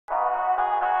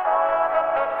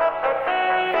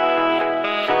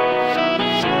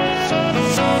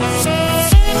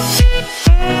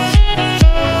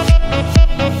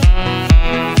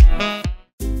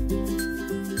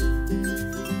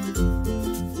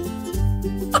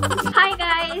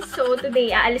So, today,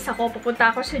 aalis ako.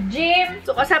 Pupunta ako sa gym.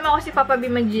 So, kasama ko si Papa B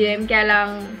mag-gym. Kaya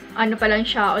lang, ano pa lang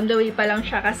siya, on the way pa lang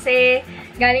siya kasi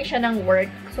galing siya ng work.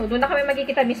 So, doon na kami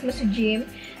magkikita mismo sa gym.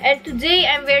 And today,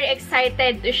 I'm very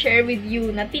excited to share with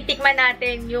you na titikman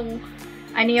natin yung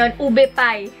ano yun, ube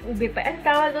pie. Ube pie. Ano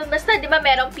tawag doon? Basta, di ba,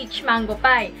 merong peach mango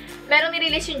pie. Merong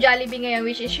nirelease yung Jollibee ngayon,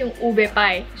 which is yung ube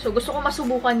pie. So, gusto ko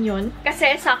masubukan yun.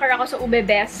 Kasi, sucker ako sa ube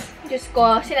best. Diyos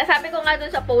ko, sinasabi ko nga dun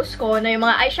sa post ko na yung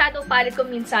mga eyeshadow palette ko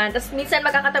minsan, tapos minsan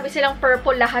magkakatabi silang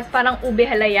purple lahat, parang ube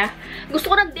halaya. Gusto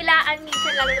ko nagdilaan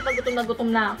minsan, lalo na pag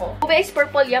gutom na ako. Ube is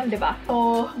purple yam, di ba?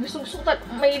 So, gusto ko,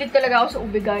 mahilig talaga ako sa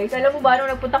ube, guys. Alam mo ba,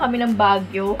 nung nagpunta kami ng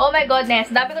Baguio, oh my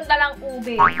goodness, dami kong talang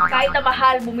ube. Kahit na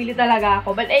mahal, bumili talaga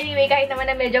ako. But anyway, kahit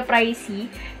naman na medyo pricey,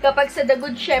 kapag sa The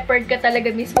Good Shepherd ka talaga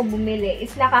mismo bumili,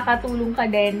 is nakakatulong ka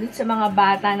din sa mga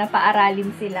bata na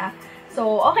paaralin sila.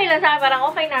 So, okay lang sa akin. Parang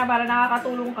okay na. Parang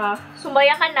nakakatulong ka.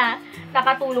 Sumaya ka na,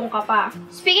 nakatulong ka pa.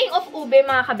 Speaking of ube,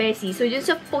 mga kabesi, so dun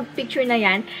sa picture na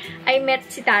yan, I met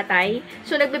si tatay.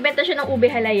 So, nagbebenta siya ng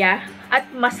ube halaya. At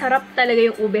masarap talaga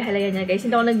yung ube halaya niya, guys.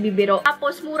 Hindi ako nagbibiro.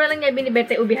 Tapos, mura lang niya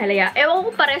binibenta yung ube halaya. Ewan ko,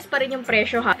 pares pa rin yung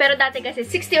presyo, ha. Pero dati kasi,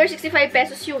 60 or 65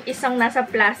 pesos yung isang nasa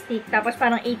plastic. Tapos,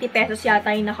 parang 80 pesos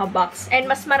yata yung naka-box. And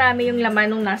mas marami yung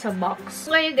laman nung nasa box.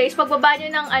 Ngayon, guys, pagbaba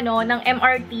nyo ng, ng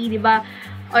MRT, di ba,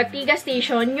 Ortiga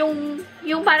Station,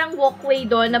 yung parang walkway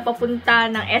doon na papunta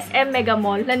ng SM Mega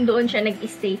Mall, nandoon siya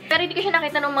nag-stay. Pero hindi ko siya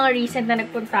nakita nung mga recent na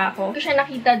nagpunta ako. Hindi ko siya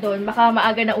nakita doon, baka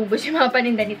maaga na ubos yung mga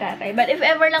paninda ni tatay. But if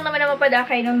ever lang naman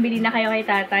mapadakay nung bili na kayo kay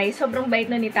tatay, sobrang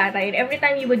bait na ni tatay. And every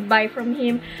time you would buy from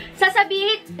him,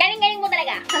 sasabihin, galing-galing mo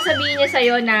talaga. Sasabihin niya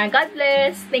sa'yo na, God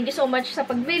bless, thank you so much sa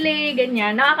pagbili,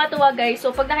 ganyan. Nakakatuwa, guys.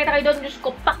 So, pag nakita kayo doon, Diyos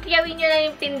ko, pakyawin niyo na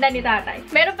yung tinda ni tatay.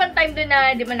 Meron pang time doon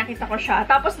na, di ba, nakita ko siya.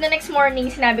 Tapos, the next morning,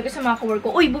 sinabi ko sa mga kawork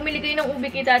ko, uy, bumili kayo ng ube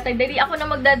kay tatay. Dali ako na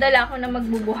magdadala, ako na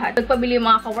magbubuhat. Pagpabili yung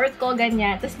mga kawork ko,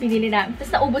 ganyan. Tapos binili namin.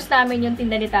 Tapos naubos namin yung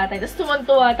tinda ni tatay. Tapos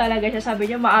tumantuwa talaga siya. Sabi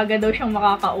niya, maaga daw siyang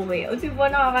makakauwi. O, diba,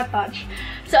 nakaka-touch.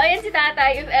 So, ayan si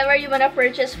tatay. If ever you wanna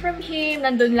purchase from him,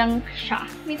 nandun lang siya.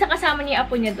 Minsan kasama niya yung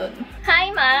apo niya dun.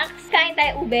 Hi, Max! Kain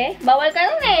tayo ube? Bawal ka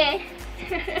nun eh!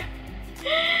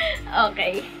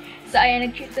 Okay. So,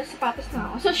 ayan, nag-treat na sapatos na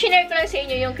ako. So, shinare ko lang sa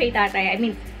inyo yung kay tatay. I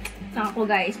mean, ako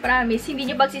guys, promise, hindi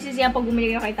nyo pagsisisihan pag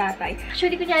bumili kayo kay tatay.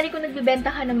 Actually, kunyari kung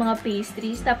nagbibenta ka ng mga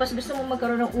pastries, tapos gusto mo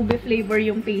magkaroon ng ube flavor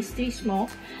yung pastries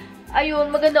mo, ayun,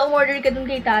 maganda umorder ka dun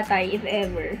kay tatay, if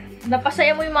ever.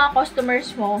 Napasaya mo yung mga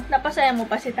customers mo, napasaya mo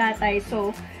pa si tatay.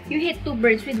 So, you hit two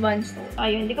birds with one stone.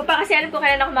 Ayun, hindi ko pa kasi alam kung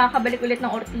kailan ako makakabalik ulit ng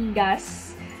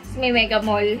Ortigas. May Mega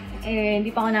Mall,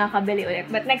 hindi pa ako nakakabili ulit.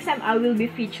 But next time, I will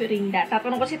be featuring that.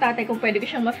 Tatanong ko si tatay kung pwede ko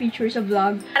siyang ma-feature sa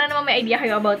vlog. Para naman may idea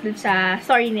kayo about dun sa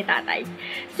story ni tatay.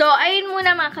 So, ayun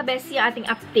muna mga kabesi yung ating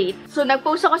update. So,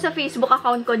 nag-post ako sa Facebook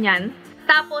account ko niyan.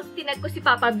 Tapos, tinag ko si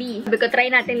Papa B. Sabi ko, try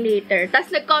natin later.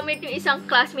 Tapos, nag-comment yung isang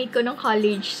classmate ko ng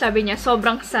college. Sabi niya,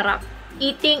 sobrang sarap.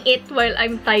 Eating it while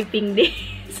I'm typing this.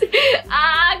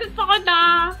 Gusto ko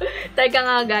na. Talaga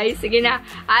nga, guys. Sige na.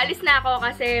 Aalis na ako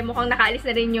kasi mukhang nakaalis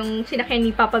na rin yung sinakyan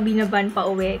ni Papa B na van pa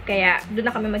uwi. Kaya, doon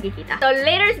na kami magkikita. So,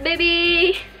 laters,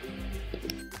 baby!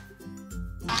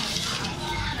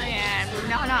 Ayan.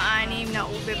 Bumili ako ng 6 na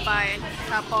ube pie.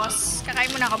 Tapos,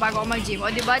 kakain muna ako bago ako mag-gym. O,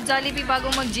 diba? Jollibee bago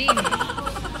mag-gym.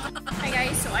 Hi,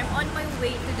 guys. So, I'm on my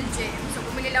way to the gym. So,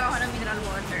 bumili lang ako ng mineral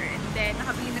water. And then,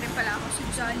 nakabili na rin pala ako sa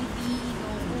Jollibee,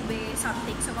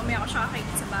 something. So, mamaya ako siya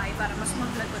kakainin sa bahay para mas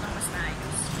mag-vlog ko ng mas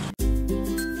maayos.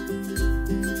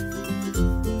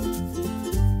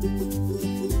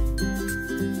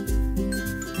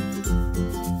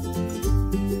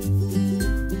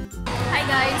 Hi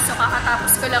guys! So,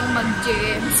 kakatapos ko lang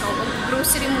mag-gym. So,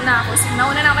 grocery muna ako. So,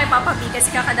 nauna na ako kay Papa B kasi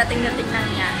kakadating-dating lang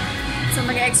niya. So,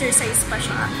 mag-exercise pa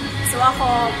siya. So,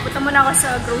 ako, punta muna ako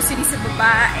sa grocery sa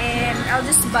baba and I'll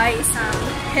just buy some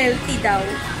healthy daw.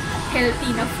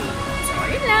 Healthy na food. So,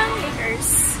 yun lang.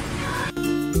 Lakers.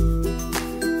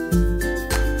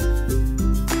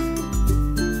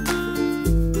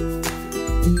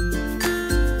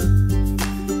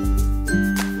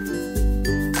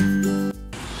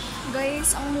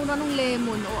 Guys, ang mura ng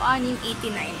lemon o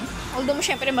 6.89. Although,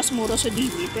 syempre mas mura sa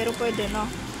DUPE, pero pwede na.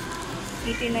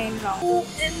 89 lang.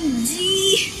 OMG!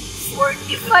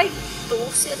 45 to?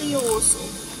 Seryoso?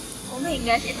 Oh my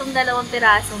gosh, itong dalawang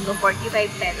pirasong do 45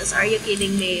 pesos. Are you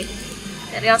kidding me?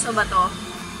 Seryoso ba to?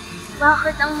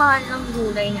 Bakit ang mahal ng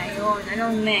gulay ngayon?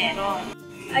 Anong meron?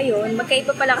 Ayun,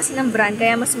 magkaiba pala kasi ng brand,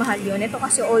 kaya mas mahal yun. Ito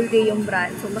kasi all day yung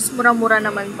brand. So, mas mura-mura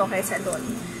naman to kaysa doon.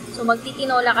 So,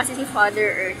 magtitinola kasi si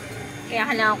Father Earth.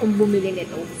 Kaya kailangan kong bumili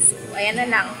nito. So, ayan na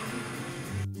lang.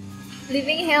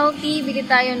 Living healthy, bili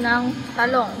tayo ng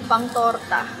talong, pang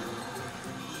torta.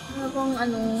 Ano bang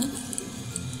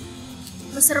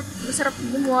Masarap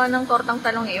gumawa ng tortang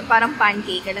talong eh. Parang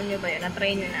pancake. Alam nyo ba yun?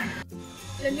 Na-try nyo na.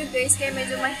 Alam nyo guys, kaya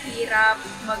medyo mahirap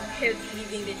mag-healthy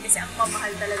living din kasi ang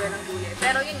pamahal talaga ng gulay.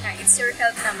 Pero yun nga, it's your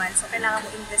health naman. So, kailangan mo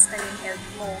invest na yung health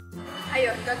mo.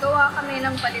 Ayun, gagawa kami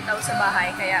ng palitaw sa bahay.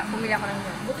 Kaya bumili ako ng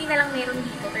yun. Buti na lang meron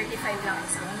dito. 35 lang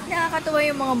isa. Nakakatuwa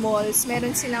yung mga malls.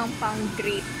 Meron silang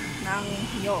pang-grate ng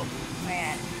nyog.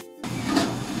 Ayan.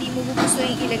 Hindi mo gusto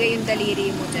yung ilagay yung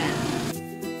daliri mo dyan.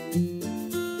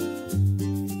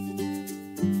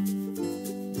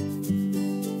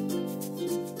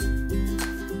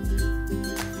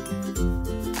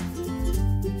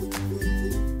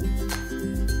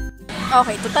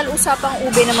 Okay, total usapang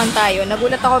ube naman tayo.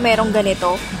 Nagulat ako merong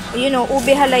ganito. Yun o,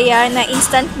 ube halaya na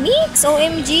instant mix.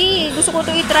 OMG! Gusto ko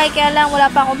ito i-try kaya lang wala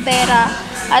pa akong pera.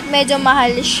 At medyo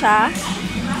mahal siya.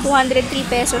 203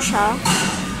 pesos siya.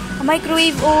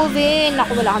 Microwave oven.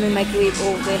 Naku, wala kami microwave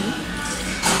oven.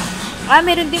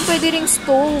 Meron din pwede ring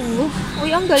stove.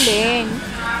 Uy, ang galing.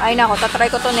 Ay, nako, tatry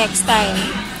ko to next time.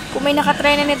 Kung may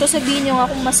nakatry na nito, sabihin nyo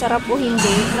nga kung masarap o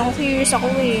hindi. Naku, curious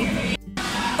ako eh.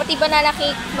 Pati banana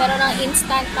cake, meron ng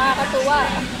instant, nakakatuwa.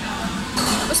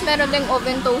 Tapos meron ding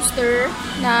oven toaster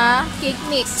na cake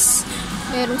mix.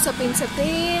 Merong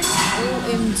sapin-sapin.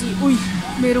 OMG. Uy,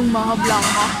 merong mga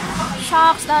blanca.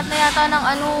 Shucks, lahat na yata ng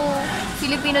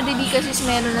Filipino delicacies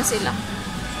meron na sila.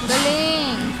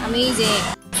 Galing.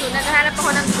 Amazing. So, naghahanap ako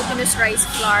ng glutinous rice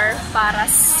flour para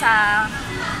sa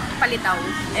palitaw.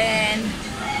 And,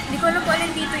 hindi ko alam kung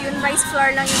alin dito yun. Rice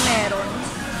flour lang yung meron.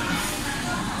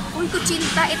 Uy,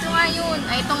 kutsinta. Ito nga yun.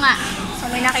 Ay, ito nga. So,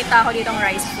 may nakita ako ditong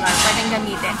rice flour. Pwedeng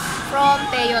gamitin. From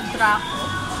Teo Traco.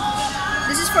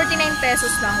 This is 49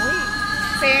 pesos lang. Uy,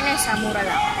 fairness ha. Mura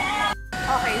lang.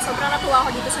 Okay, sobrang natuwa ako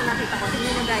dito sa nakita ko.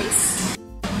 Tingnan mo guys.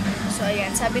 So,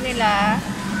 ayan. Sabi nila,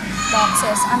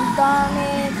 boxes. Ang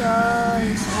dami,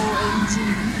 guys. OMG.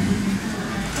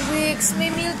 Wix, may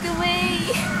Milky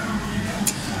Way.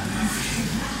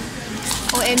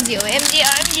 OMG, OMG,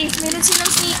 OMG. Meron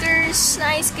silang sneakers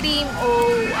na ice cream.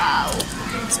 Oh, wow.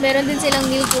 Tapos meron din silang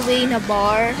Milky Way na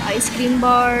bar. Ice cream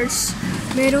bars.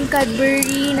 Meron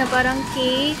Cadbury na parang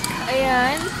cake.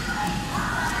 Ayan.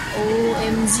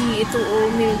 OMG. Ito,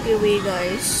 Milky Way,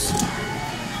 guys.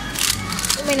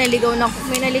 May naligaw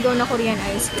na Korean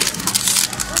ice cream.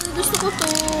 Oh, gusto ko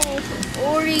to.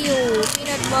 Oreo.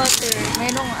 Peanut butter.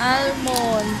 Merong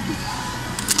almond.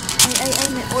 Ay.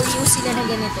 May Oreo sila na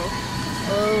ganito.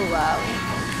 Oh, wow.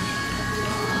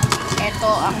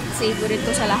 Ito, ang favorite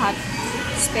ko sa lahat.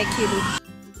 Speculoos.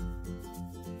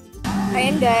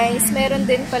 Ayan guys, meron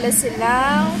din pala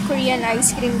silang Korean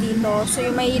ice cream dito. So,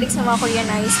 yung mahilig sa mga Korean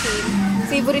ice cream,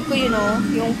 favorite ko yun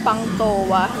yung pang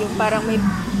towa. Yung parang may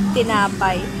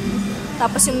tinapay.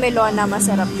 Tapos yung melona,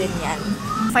 masarap din yan.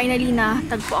 Finally na,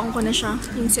 tagpuan ko na siya.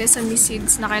 Yung sesame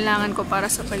seeds na kailangan ko para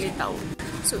sa palitaw.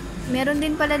 So, meron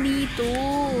din pala dito.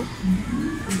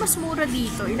 Mas mura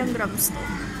dito. Ilang grams to?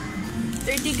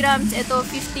 30 grams. Ito,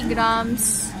 50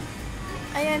 grams.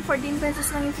 Ayan, 14 pesos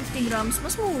lang yung 50 grams.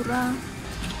 Mas mura.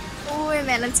 Uy,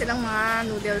 meron silang mga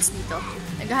noodles dito.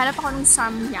 Naghahanap ako ng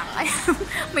samyang. Ay,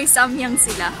 may samyang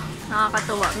sila.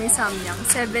 Nakakatuwa. May samyang.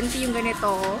 70 yung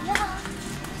ganito.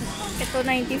 Ito,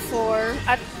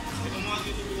 94. At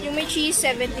yung may cheese,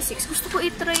 76. Gusto ko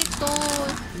i-try ito.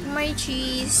 May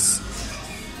cheese.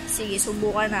 Sige,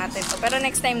 subukan natin to. Pero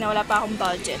next time na, wala pa akong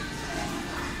budget.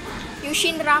 Yung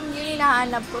Shinram, yun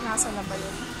hinahanap ko. Nasa na ba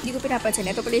yun? Hindi ko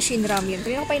pinapansin. Ito pala yung Shinram yun. Ito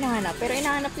yung pa hinahanap. Pero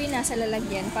hinahanap ko yun nasa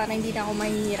lalagyan para hindi na ako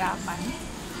mahihirapan.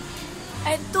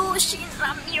 Ito,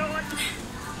 Shinram yun.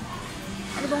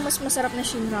 Ano bang mas masarap na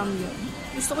Shinram yun?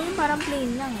 Gusto ko yung parang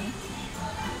plain lang eh.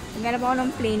 Naghanap ako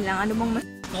ng plain lang. Ano bang mas...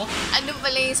 Oh? Ano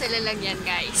pala yung sa lalagyan,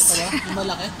 guys? Pala? Yung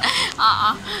malaki? Oo.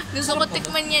 Gusto ko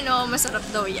tikman yan, no? Masarap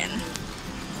daw yan.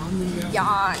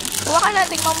 Yan. Kuha ka na,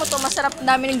 tingnan mo to. Masarap,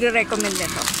 dami nagre-recommend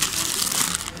nito.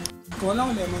 Kuha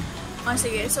lang lemon. Oh,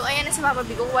 sige. So, ayan na si Papa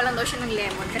Big. Kukuha lang daw siya ng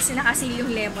lemon. Kasi nakasil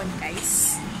yung lemon,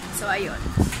 guys. So, ayun.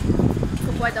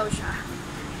 Kukuha daw siya.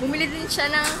 Bumili din siya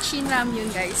ng Shinram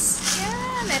yun, guys.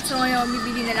 Yan. So, ngayon,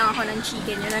 bibili na lang ako ng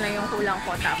chicken. Yun na lang yung kulang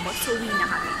ko. Tapos, suwi na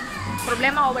kami.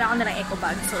 Problema ko, wala ako na lang eco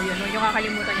bag. So, yun. Yung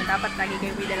kakalimutan nyo, dapat lagi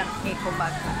kayo bili lang eco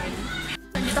bag. Okay?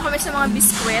 Dito kami sa mga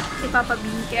biskwit ni Papa B.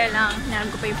 Kaya lang, hinahanap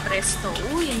ko pa yung presto.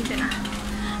 Uy, yan dito na.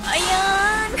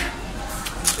 Ayan!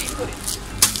 Favorite.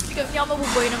 Hindi ako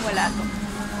mabuboy nang wala to.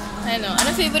 Ano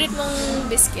favorite mong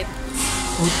biscuit?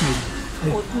 Oatmeal.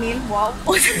 Oatmeal? Wow.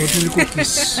 Oatmeal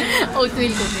cookies.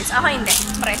 Oatmeal cookies. Ako hindi.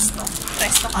 Presto.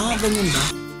 Presto kami. Ganyan ba?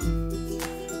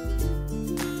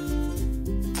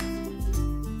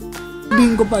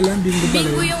 Bingo pala.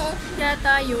 Bingo yung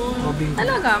yata yun. Oh, bingo.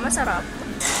 Talaga, masarap.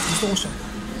 Gusto ko siya.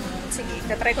 Sige,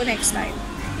 tatry ko next time.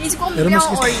 Iisip ko kung bigla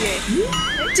akong Oreo eh.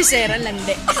 Chisera,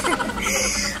 lande.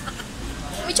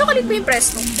 May chocolate ba yung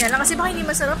Presto? Kaya lang kasi baka hindi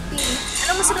masarap eh.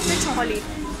 Anong masarap na chocolate?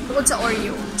 Bukod sa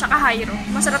Oreo. Tsaka Hyro.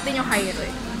 Masarap din yung Hyro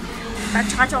eh. At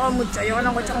tsaka chocomucho. Ayoko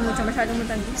lang ko chocomucho. Masyadong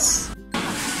matamis.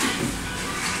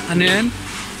 Ano yan?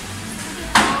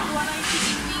 Gawa na yung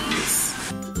chicken wings.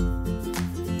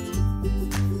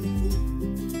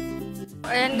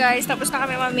 Ayan guys, tapos na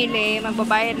kami mamili.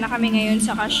 Magbabayad na kami ngayon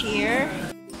sa cashier.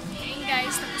 Ayan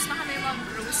guys, tapos na kami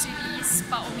mag-groceries.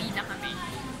 Pauwi na kami.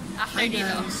 After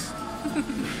dito.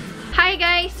 Hi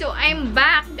guys! So, I'm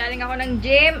back. Galing ako ng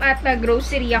gym at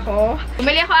nag-grocery ako.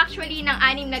 Bumili ako actually ng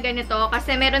 6 na ganito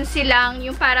kasi meron silang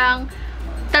yung parang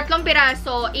 3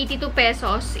 piraso, 82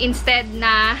 pesos instead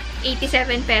na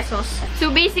 87 pesos.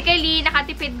 So, basically,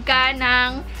 nakatipid ka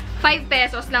ng 5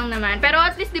 pesos lang naman. Pero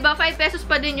at least, di ba, 5 pesos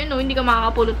pa din yun, no? Hindi ka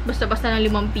makakapulot basta-basta ng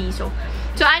 5 piso.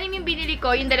 So, 6 yung binili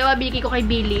ko. Yung 2 binili ko kay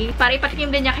Billy. Para ipatikim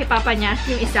din niya kay Papa niya,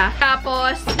 yung isa.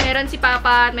 Tapos, meron si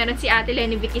Papa at meron si Ate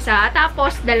Lenny isa.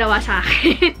 Tapos, 2 sa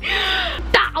akin.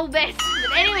 Tao best!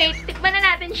 But anyway, tikman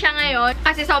na natin siya ngayon.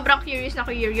 Kasi sobrang curious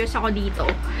ako dito.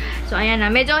 So, ayan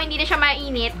na. Medyo hindi na siya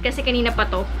mainit kasi kanina pa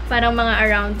to. Parang mga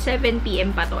around 7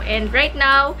 PM pa to. And right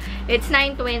now, it's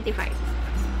 9:25.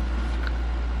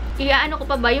 Ano ko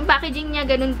pa ba? Yung packaging niya,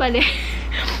 ganun pala.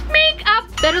 Makeup!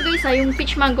 Pero guys, yung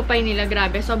peach mango pie nila,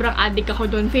 grabe. Sobrang addict ako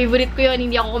doon. Favorite ko yun.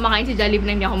 Hindi ako kumakain sa Jollibee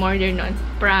na hindi ako order nun.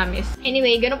 Promise.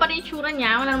 Anyway, ganun pa rin yung tsura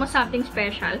niya. Wala naman something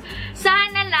special.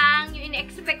 Sana lang, yung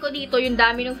in-expect ko dito, yung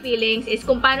dami ng feelings, is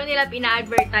kung paano nila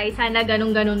pina-advertise, sana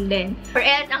ganun-ganun din. Or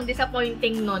else, ang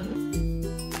disappointing nun.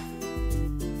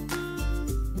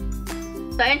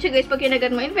 So, ayan siya guys, pag kinagat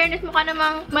mo, in fairness, mukha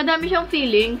namang madami siyang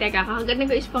feeling. Teka, kakagat na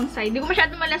ko is pang side. Hindi ko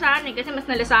masyadong malasahan eh, kasi mas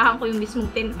nalasahan ko yung mismong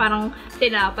parang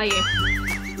tinapay eh.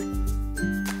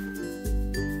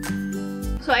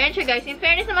 So, ayan siya guys. In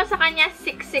fairness naman sa kanya,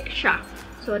 siksik siya.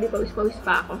 Sorry, pawis-pawis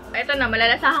pa ako. Ito na,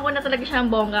 malalasahan ko na talaga siya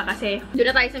ng bongga kasi doon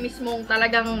na tayo sa mismong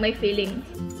talagang may feeling.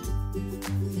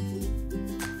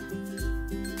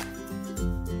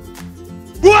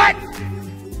 What?!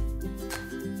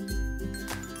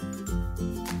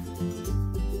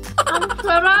 Ang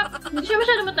sarap! Hindi siya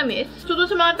masyado matamis. So,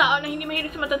 sa mga tao na hindi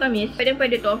mahilig sa matatamis,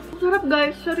 pwede to. Ang sarap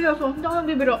guys, seryoso. Hindi ako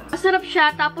nagbibiro. Masarap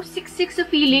siya, tapos siksik sa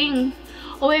feeling.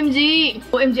 OMG!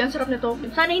 OMG, ang sarap nito.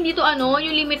 Sana hindi to yung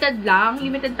limited lang,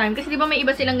 limited time. Kasi di ba may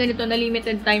iba silang ganito na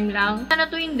limited time lang. Sana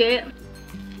to hindi.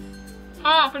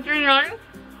 Kasi yan.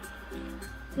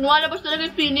 Numalabas talaga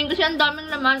yung feeling kasi ang daming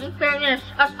naman. In fairness,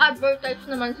 as advertised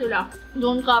naman sila.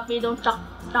 Don't copy, don't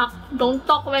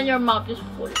talk when your mouth is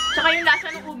full. Tsaka yung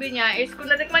lasa ng ube niya is, kung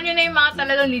natikman nyo na yung mga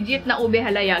talagang legit na ube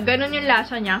halaya, ganun yung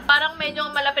lasa niya. Parang medyo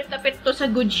malapit-lapit to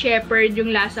sa Good Shepherd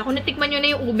yung lasa. Kung natikman nyo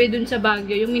na yung ube dun sa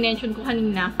Baguio, yung minention ko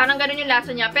kanina, parang ganun yung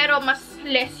lasa niya. Pero mas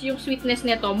less yung sweetness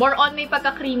nito. More on may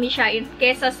pagka-creamy siya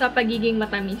kesa sa pagiging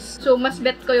matamis. So, mas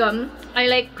bet ko yun.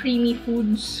 I like creamy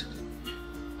foods.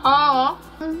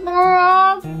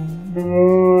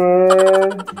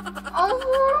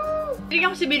 Bigyan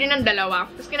ko si Billy ng 2.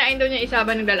 Tapos kinain daw niya isa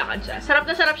ba naglalakad siya. Sarap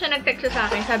na sarap siya, nag-text siya sa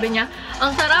akin. Sabi niya,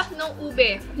 ang sarap ng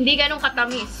ube. Hindi ganun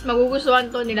katamis. Magugustuhan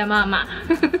to nila mama.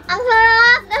 Ang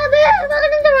sarap!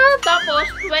 Bakit ang sarap? Tapos,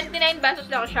 29 pesos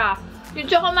lang siya. Yung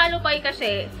chocolate pie kasi,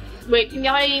 wait, hindi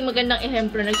ako naging magandang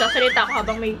ehemplo. Nagsasalita ako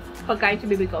habang may pagkain sa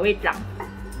bibig ko. Wait lang.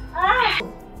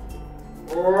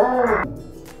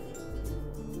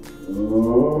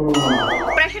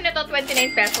 Presyo nito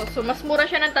 29 pesos. So, mas mura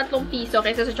siya ng 3 piso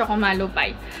kaysa sa chocolate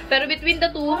pie. Pero between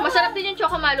the two, masarap din yung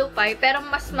chocolate pie, pero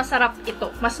mas masarap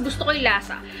ito. Mas gusto ko yung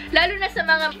lasa. Lalo na sa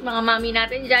mga mami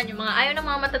natin dyan, yung mga ayaw ng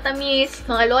mga matatamis,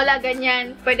 mga lola,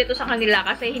 ganyan. Pwede to sa kanila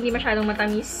kasi hindi masyadong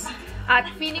matamis. At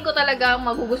feeling ko talagang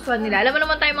magugustuhan nila. Alam mo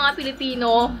naman tayo mga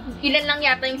Pilipino, ilan lang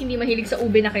yata yung hindi mahilig sa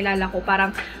ube na kilala ko.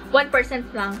 Parang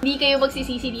 1% lang. Hindi kayo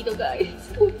magsisisi dito, guys.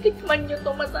 Tikman nyo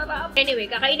to, masarap.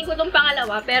 Anyway, kakainin ko tong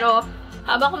pangalawa. Pero,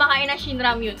 habang kumakain na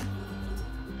Shinram yun.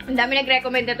 Ang dami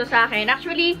nag-recommend na to sa akin.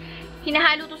 Actually,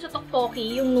 hinahalo to sa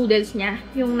tteokbokki, yung noodles niya.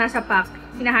 Yung nasa pack.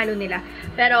 Hinahalo nila.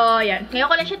 Pero, yan. Ngayon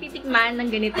ko lang siya titikman ng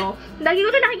ganito. Lagi ko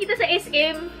ito nakikita sa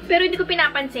SM, pero hindi ko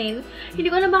pinapansin. Hindi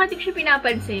ko alam bakit siya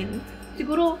pinapansin.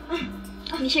 Siguro,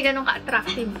 hindi siya ganun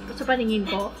ka-attractive sa paningin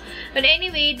ko. But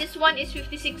anyway, this one is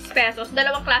 56 pesos. 2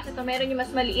 klase to. Meron yung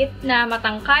mas maliit na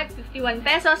matangkad, 51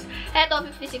 pesos. Eto,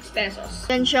 56 pesos.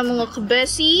 Yan siya mga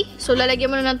kabesi. So,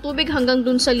 lalagyan mo na ng tubig hanggang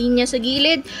dun sa linya sa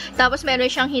gilid. Tapos, meron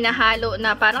siyang hinahalo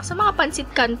na parang sa mga pansit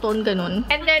canton, ganun.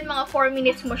 And then, mga 4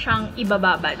 minutes mo siyang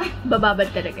ibababad. Bababad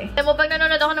talaga eh. Alam mo, pag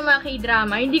nanonood ako ng mga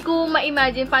K-drama, hindi ko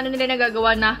ma-imagine paano nila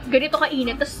nagagawa na ganito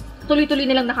kainit, tapos tuloy-tuloy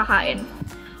nilang nakakain.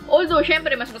 Although,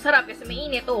 syempre, mas masarap kasi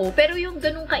mainit, oo. Pero yung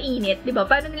ganung kainit, di ba?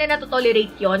 Paano nila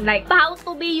natotolerate yon? Like, how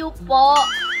to be you po?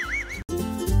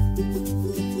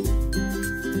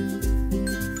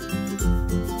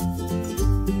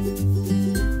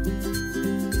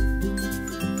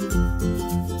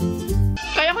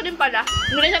 Kaya ko din pala.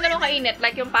 Hindi na siya ganun kainit.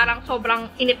 Like, yung parang sobrang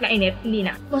init na init. Hindi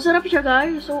na. Masarap siya,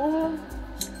 guys. Oo.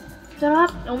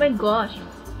 Sarap. Oh my gosh.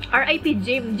 RIP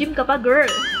gym. Gym ka pa,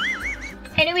 girl.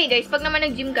 Anyway, guys, pag naman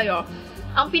nag-gym kayo,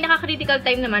 ang pinaka-critical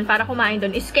time naman para kumain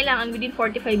doon is kailangan within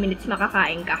 45 minutes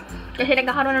makakain ka. Kasi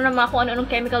nagkakaroon na ng mga kung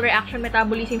ano-anong chemical reaction,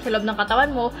 metabolism sa loob ng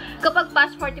katawan mo kapag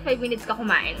past 45 minutes ka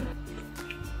kumain.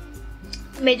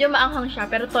 Medyo maanghang siya,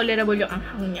 pero tolerable yung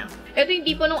anghang niya. Ito yung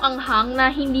tipo ng anghang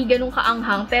na hindi ganun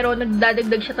kaanghang, pero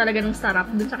nagdadagdag siya talaga ng sarap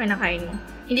dun sa kinakain mo.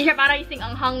 Hindi siya para yung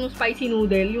anghang ng spicy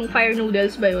noodle, yung fire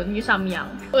noodles ba yun, yung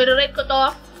samyang. So, i-rate ko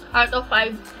to out of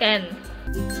 5, 10.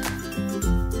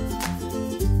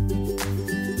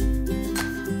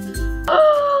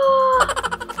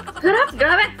 Sarap!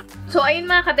 Grabe! So, ayun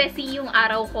mga kabesi, yung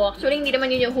araw ko. Actually, hindi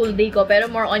naman yun yung whole day ko, pero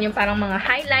more on yung parang mga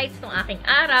highlights ng aking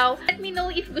araw. Let me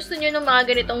know if gusto nyo ng mga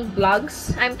ganitong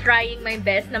vlogs. I'm trying my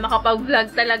best na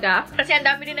makapag-vlog talaga. Kasi ang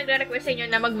dami din nagre-request sa inyo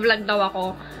na mag-vlog daw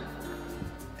ako.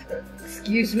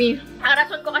 Excuse me. Ang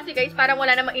rason ko kasi guys, parang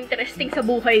wala namang interesting sa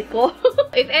buhay ko.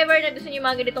 If ever na gusto nyo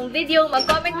mga ganitong video,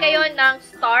 mag-comment kayo ng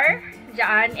star.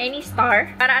 Diyan, any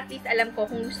star. Para at least alam ko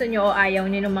kung gusto nyo o ayaw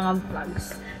nyo ng mga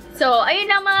vlogs. So, ayun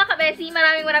lang mga kabesi.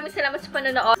 Maraming salamat sa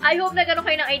panonood. I hope na gano'n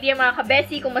kayo ng idea mga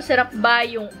kabesi kung masarap ba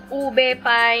yung ube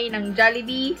pie ng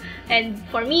Jollibee. And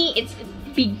for me, it's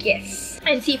big yes.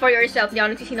 And see for yourself. Di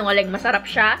ako nagsisinungaling. Masarap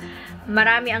siya.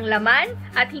 Marami ang laman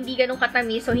at hindi ganun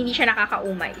katamis, so hindi siya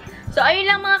nakakaumay. So, ayun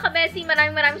lang mga kabesi.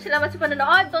 Maraming salamat sa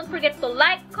panonood. Don't forget to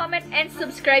like, comment, and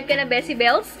subscribe ka na Besi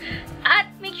Bells. At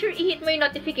make sure i-hit mo yung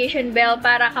notification bell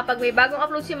para kapag may bagong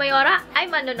upload si Mayora, ay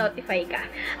mano-notify ka.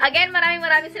 Again, maraming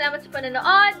salamat sa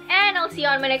panonood. And I'll see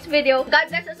you on my next video. God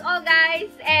bless us all,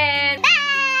 guys. And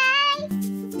bye!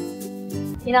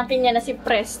 Hinangkin niya na si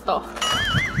Presto.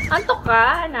 Antok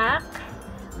ka, anak?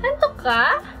 Antok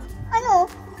ka? Ano?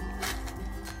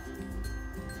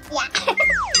 Yeah.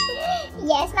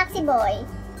 Yes, Maxi Boy.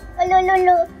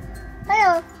 Lululu.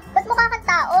 Ano? Ba't mukha kang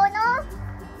tao, no?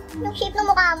 Yung shape ng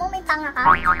mukha mo, may tanga ka.